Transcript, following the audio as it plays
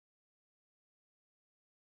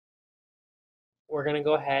we're going to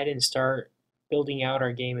go ahead and start building out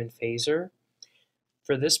our game in Phaser.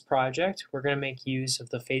 For this project, we're going to make use of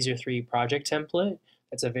the Phaser 3 project template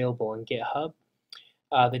that's available on GitHub.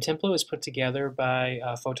 The template was put together by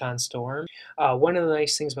Photon Storm. One of the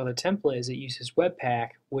nice things about the template is it uses Webpack,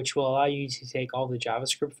 which will allow you to take all the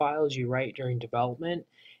JavaScript files you write during development,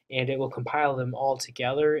 and it will compile them all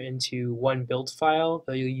together into one build file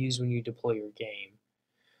that you'll use when you deploy your game.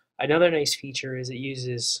 Another nice feature is it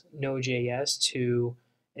uses node.js to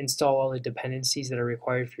install all the dependencies that are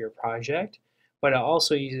required for your project, but it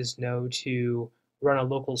also uses Node to run a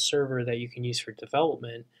local server that you can use for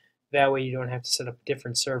development. That way you don't have to set up a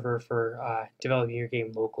different server for developing your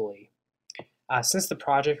game locally. Since the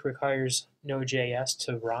project requires Node.js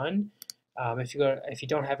to run, if you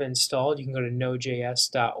don't have it installed, you can go to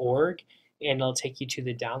nodejs.org and it'll take you to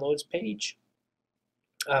the downloads page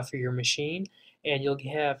for your machine. And you'll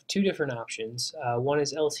have two different options. One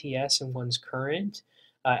is LTS and one's current.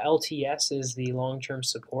 LTS is the long-term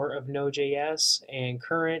support of Node.js, and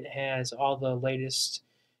current has all the latest,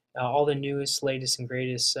 all the newest, latest, and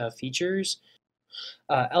greatest features.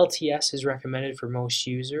 LTS is recommended for most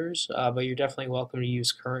users, but you're definitely welcome to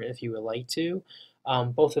use current if you would like to.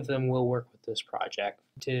 Both of them will work with this project.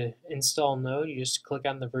 To install Node, you just click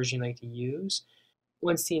on the version you like to use.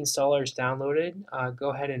 Once the installer is downloaded,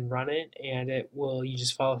 go ahead and run it, and you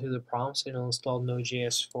just follow through the prompts and it'll install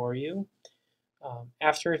Node.js for you.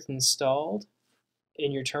 After it's installed,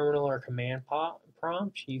 in your terminal or command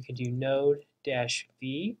prompt, you can do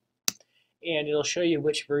node-v, and it'll show you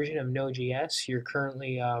which version of Node.js you're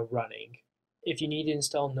currently running. If you need to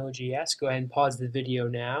install Node.js, go ahead and pause the video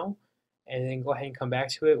now, and then go ahead and come back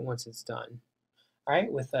to it once it's done. All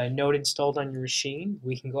right, with Node installed on your machine,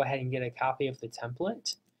 we can go ahead and get a copy of the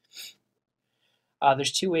template.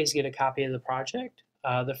 There's two ways to get a copy of the project.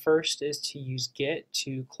 The first is to use git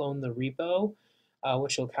to clone the repo,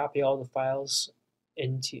 which will copy all the files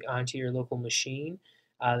onto your local machine.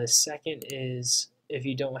 The second is, if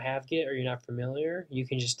you don't have git or you're not familiar, you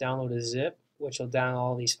can just download a zip, which will download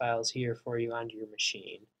all these files here for you onto your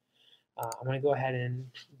machine. I'm going to go ahead and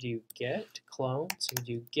do git clone. So we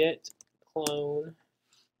do git clone.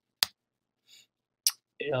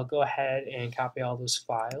 It'll go ahead and copy all those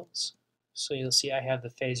files. So you'll see I have the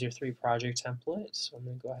Phaser 3 project template. So I'm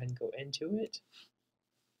going to go ahead and go into it.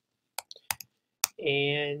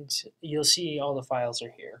 And you'll see all the files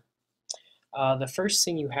are here. The first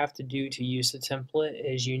thing you have to do to use the template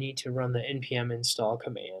is you need to run the npm install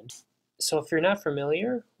command. So if you're not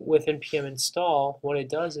familiar with npm install, what it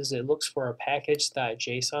does is it looks for a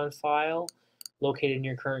package.json file located in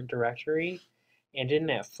your current directory. And in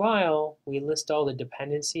that file, we list all the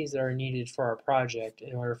dependencies that are needed for our project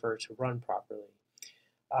in order for it to run properly.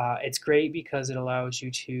 It's great because it allows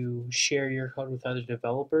you to share your code with other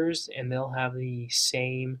developers, and they'll have the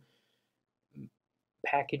same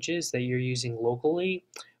packages that you're using locally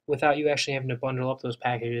without you actually having to bundle up those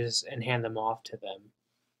packages and hand them off to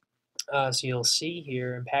them. So you'll see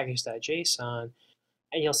here in package.json,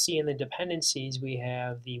 and you'll see in the dependencies we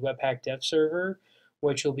have the Webpack dev server,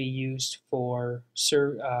 which will be used for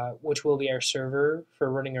which will be our server for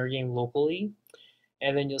running our game locally.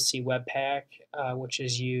 And then you'll see Webpack, which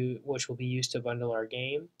will be used to bundle our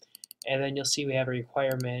game. And then you'll see we have a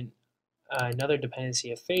requirement, another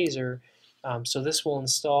dependency of Phaser. So this will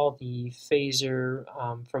install the Phaser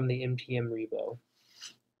from the npm repo.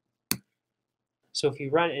 So if you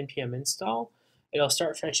run npm install, it'll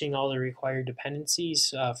start fetching all the required dependencies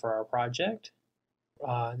for our project.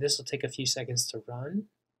 This will take a few seconds to run.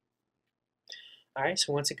 All right,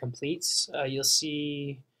 so once it completes, you'll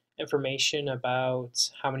see information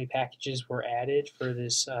about how many packages were added for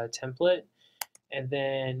this template. And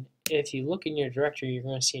then if you look in your directory, you're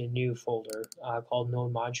going to see a new folder called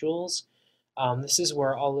Node Modules. This is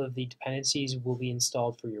where all of the dependencies will be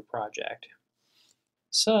installed for your project.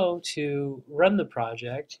 So to run the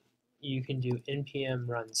project, you can do npm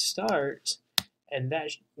run start, and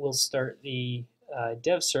that will start the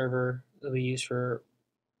dev server that we use for,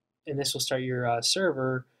 and this will start your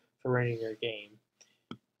server for running your game.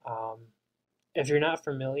 If you're not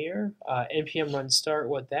familiar, npm run start,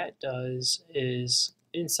 what that does is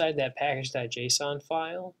inside that package.json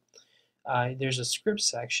file, there's a script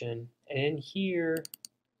section, and in here,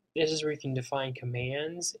 this is where you can define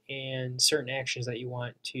commands and certain actions that you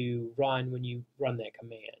want to run when you run that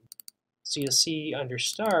command. So you'll see under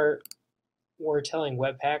start, we're telling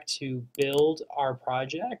Webpack to build our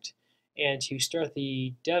project and to start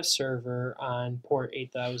the dev server on port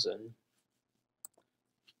 8000.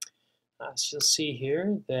 So you'll see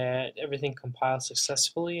here that everything compiled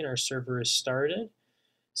successfully and our server is started.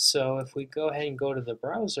 So if we go ahead and go to the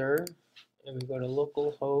browser and we go to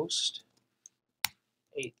localhost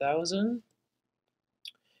 8000,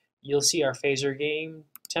 you'll see our phaser game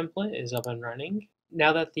template is up and running.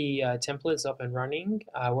 Now that the template is up and running,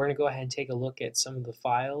 we're going to go ahead and take a look at some of the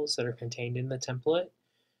files that are contained in the template.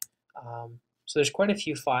 So there's quite a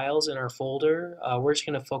few files in our folder. We're just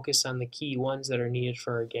going to focus on the key ones that are needed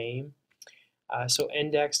for our game. So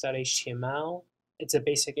index.html, it's a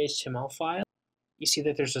basic HTML file. You see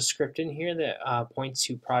that there's a script in here that points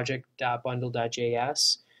to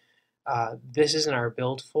project.bundle.js. This is in our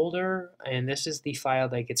build folder, and this is the file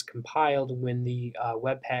that gets compiled when the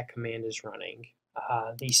Webpack command is running.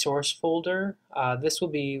 The source folder, this will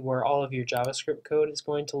be where all of your JavaScript code is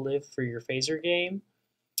going to live for your phaser game.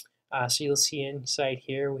 So you'll see inside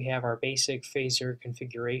here we have our basic phaser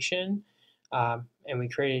configuration, and we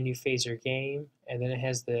create a new phaser game, and then it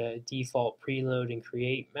has the default preload and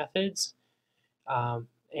create methods.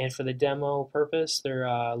 And for the demo purpose, they're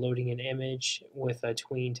loading an image with a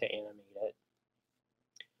tween to animate it.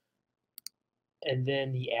 And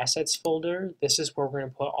then the assets folder, this is where we're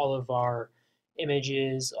going to put all of our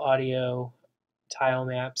images, audio, tile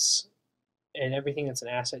maps, and everything that's an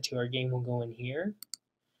asset to our game will go in here.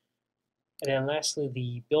 And then lastly,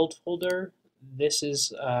 the build folder. This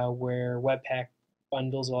is where Webpack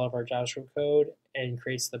bundles all of our JavaScript code and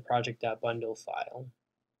creates the project.bundle file.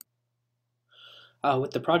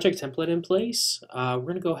 With the project template in place, we're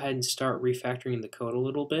going to go ahead and start refactoring the code a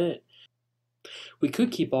little bit. We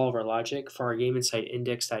could keep all of our logic for our game inside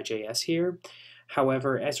index.js here.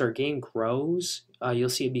 However, as our game grows, you'll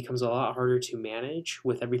see it becomes a lot harder to manage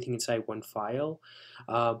with everything inside one file.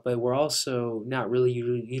 But we're also not really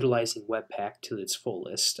utilizing Webpack to its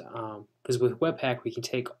fullest. Because with Webpack, we can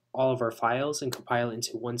take all of our files and compile it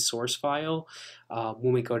into one source file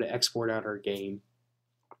when we go to export out our game.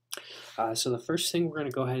 So the first thing we're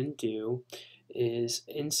going to go ahead and do is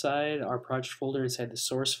inside our project folder, inside the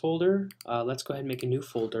source folder, let's go ahead and make a new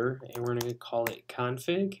folder, and we're going to call it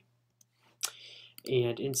config.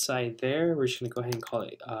 And inside there, we're just going to go ahead and call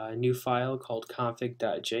it a new file called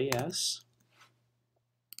config.js.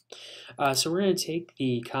 So we're going to take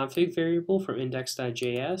the config variable from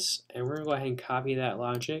index.js, and we're going to go ahead and copy that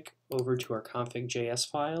logic over to our config.js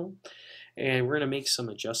file, and we're going to make some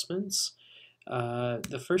adjustments.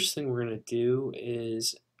 The first thing we're going to do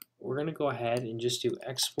is we're going to go ahead and just do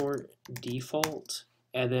export default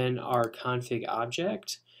and then our config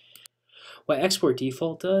object. What export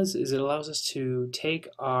default does is it allows us to take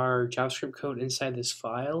our JavaScript code inside this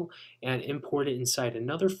file and import it inside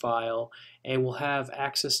another file, and we'll have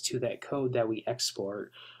access to that code that we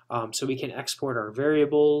export. So we can export our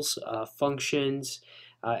variables, functions,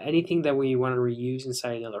 anything that we want to reuse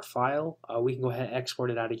inside another file. We can go ahead and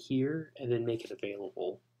export it out of here and then make it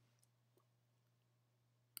available.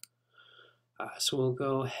 So we'll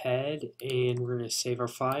go ahead and we're going to save our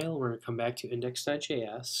file. We're going to come back to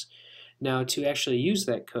index.js. Now to actually use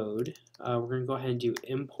that code, we're going to go ahead and do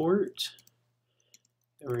import,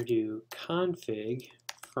 and we're going to do config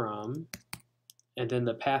from, and then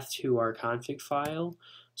the path to our config file.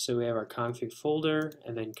 So we have our config folder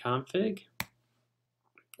and then config.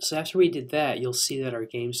 So after we did that, you'll see that our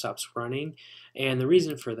game stops running, and the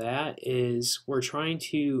reason for that is we're trying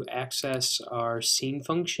to access our scene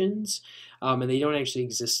functions, and they don't actually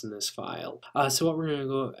exist in this file. So what we're going to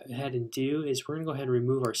go ahead and do is we're going to go ahead and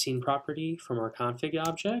remove our scene property from our config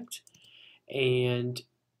object, and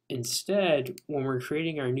instead, when we're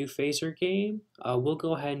creating our new phaser game, we'll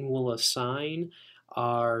go ahead and we'll assign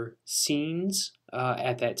our scenes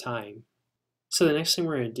at that time. So the next thing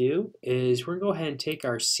we're going to do is we're going to go ahead and take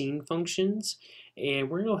our scene functions, and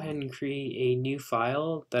we're going to go ahead and create a new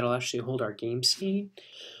file that'll actually hold our game scene.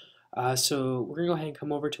 So we're going to go ahead and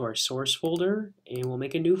come over to our source folder, and we'll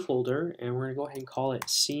make a new folder, and we're going to go ahead and call it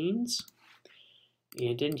scenes.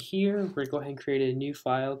 And in here, we're going to go ahead and create a new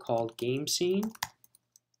file called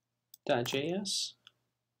gamescene.js.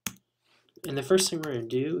 And the first thing we're going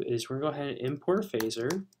to do is we're going to go ahead and import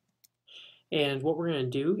phaser. And what we're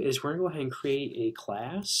going to do is we're going to go ahead and create a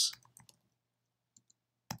class,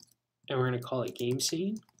 and we're going to call it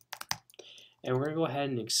GameScene. And we're going to go ahead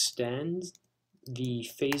and extend the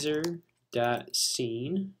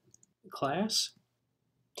phaser.scene class.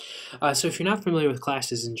 So if you're not familiar with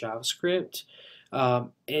classes in JavaScript,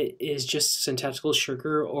 it is just syntactical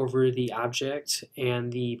sugar over the object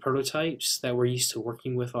and the prototypes that we're used to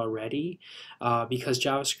working with already, because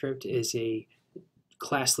JavaScript is a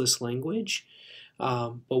classless language.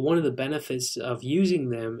 But one of the benefits of using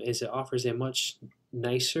them is it offers a much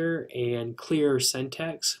nicer and clearer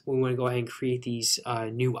syntax when we want to go ahead and create these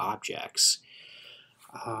new objects.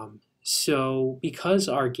 So because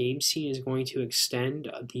our game scene is going to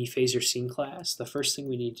extend the phaser scene class, the first thing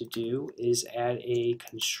we need to do is add a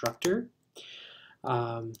constructor.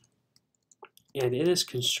 And in this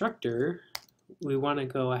constructor, we want to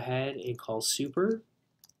go ahead and call super.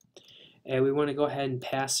 And we want to go ahead and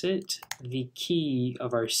pass it the key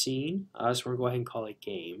of our scene. So we're going to go ahead and call it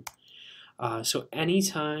game. So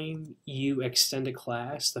anytime you extend a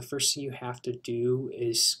class, the first thing you have to do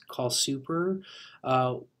is call super,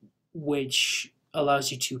 which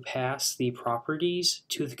allows you to pass the properties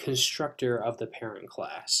to the constructor of the parent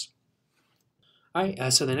class.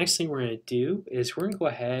 Alright, so the next thing we're going to do is we're going to go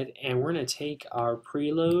ahead and we're going to take our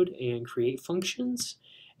preload and create functions,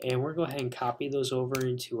 and we're going to go ahead and copy those over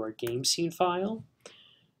into our game scene file.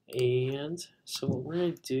 And so what we're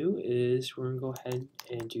going to do is we're going to go ahead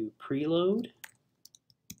and do preload,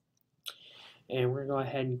 and we're going to go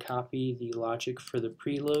ahead and copy the logic for the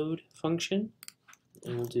preload function,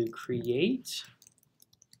 and we'll do create,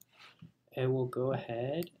 and we'll go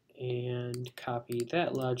ahead and copy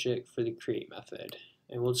that logic for the create method,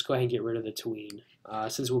 and we'll just go ahead and get rid of the tween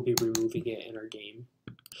since we'll be removing it in our game.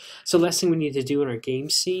 So the last thing we need to do in our game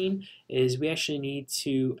scene is we actually need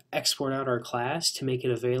to export out our class to make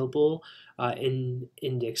it available in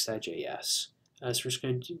index.js. So we're just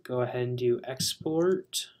going to go ahead and do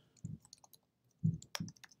export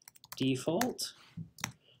default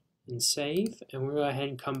and save, and we're going to go ahead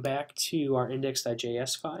and come back to our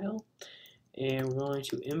index.js file, and we're going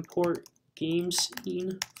to import game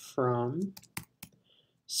scene from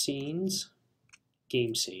scenes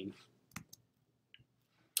game scene.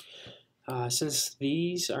 Since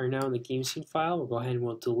these are now in the game scene file, we'll go ahead and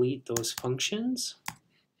we'll delete those functions.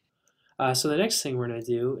 So the next thing we're going to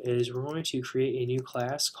do is we're going to create a new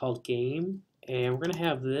class called game, and we're going to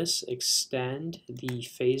have this extend the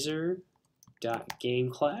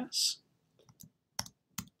phaser.game class.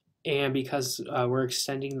 And because we're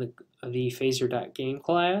extending the phaser.game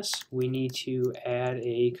class, we need to add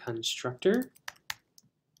a constructor.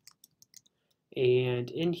 And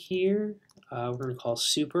in here, we're going to call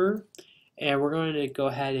super. And we're going to go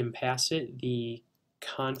ahead and pass it the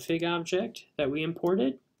config object that we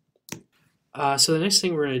imported. So the next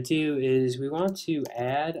thing we're going to do is we want to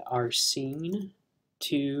add our scene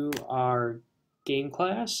to our game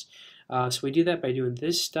class. So we do that by doing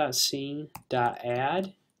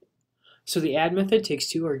this.scene.add. So the add method takes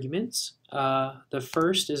two arguments. The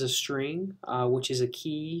first is a string, which is a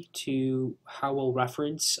key to how we'll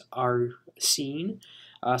reference our scene.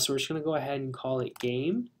 So we're just going to go ahead and call it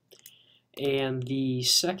game. And the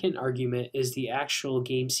second argument is the actual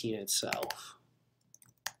game scene itself.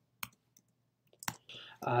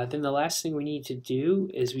 Then the last thing we need to do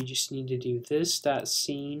is we just need to do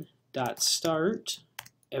this.scene.start,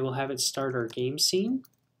 and we'll have it start our game scene.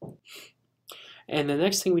 And the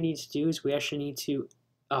next thing we need to do is we actually need to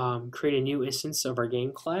create a new instance of our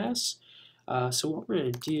game class. So what we're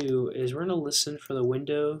going to do is we're going to listen for the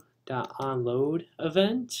window.onload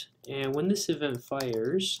event, and when this event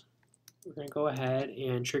fires, we're going to go ahead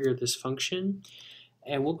and trigger this function,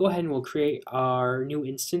 and we'll go ahead and we'll create our new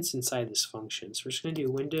instance inside this function. So we're just going to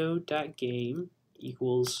do window.game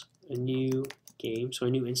equals a new game, so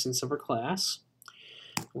a new instance of our class.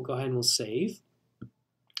 We'll go ahead and we'll save.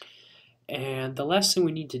 And the last thing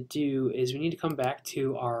we need to do is we need to come back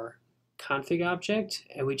to our config object,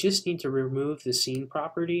 and we just need to remove the scene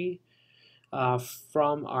property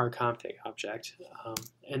from our config object.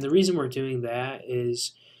 And the reason we're doing that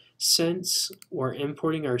is since we're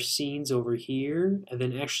importing our scenes over here and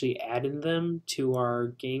then actually adding them to our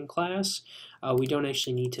game class, we don't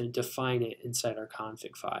actually need to define it inside our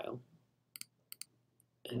config file.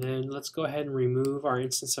 And then let's go ahead and remove our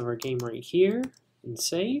instance of our game right here and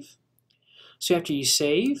save. So after you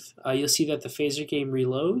save, you'll see that the phaser game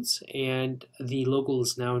reloads and the local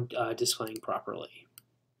is now displaying properly.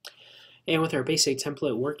 And with our basic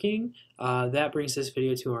template working, that brings this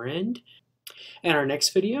video to our end. In our next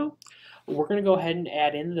video, we're going to go ahead and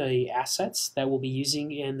add in the assets that we'll be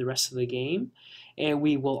using in the rest of the game, and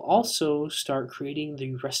we will also start creating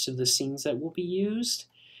the rest of the scenes that will be used,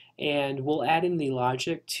 and we'll add in the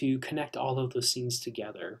logic to connect all of those scenes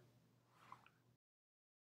together.